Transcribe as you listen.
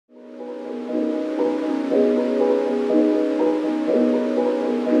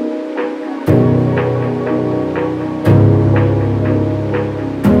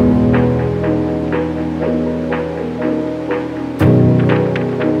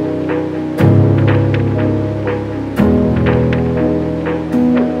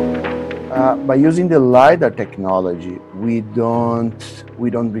By using the LiDAR technology, we don't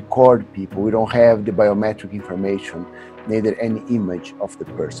record people. We don't have the biometric information, neither any image of the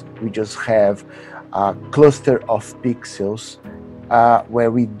person. We just have a cluster of pixels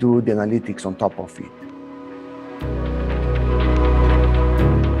where we do the analytics on top of it.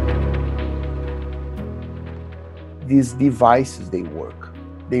 These devices, they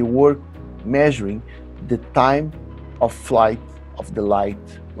work measuring the time of flight of the light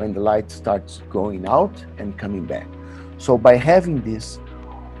when the light starts going out and coming back. So by having this,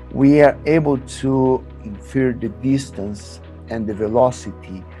 we are able to infer the distance and the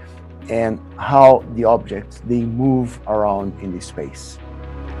velocity and how the objects, they move around in the space.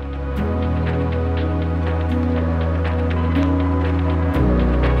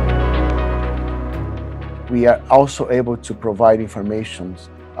 We are also able to provide information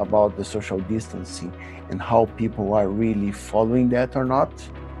about the social distancing and how people are really following that or not.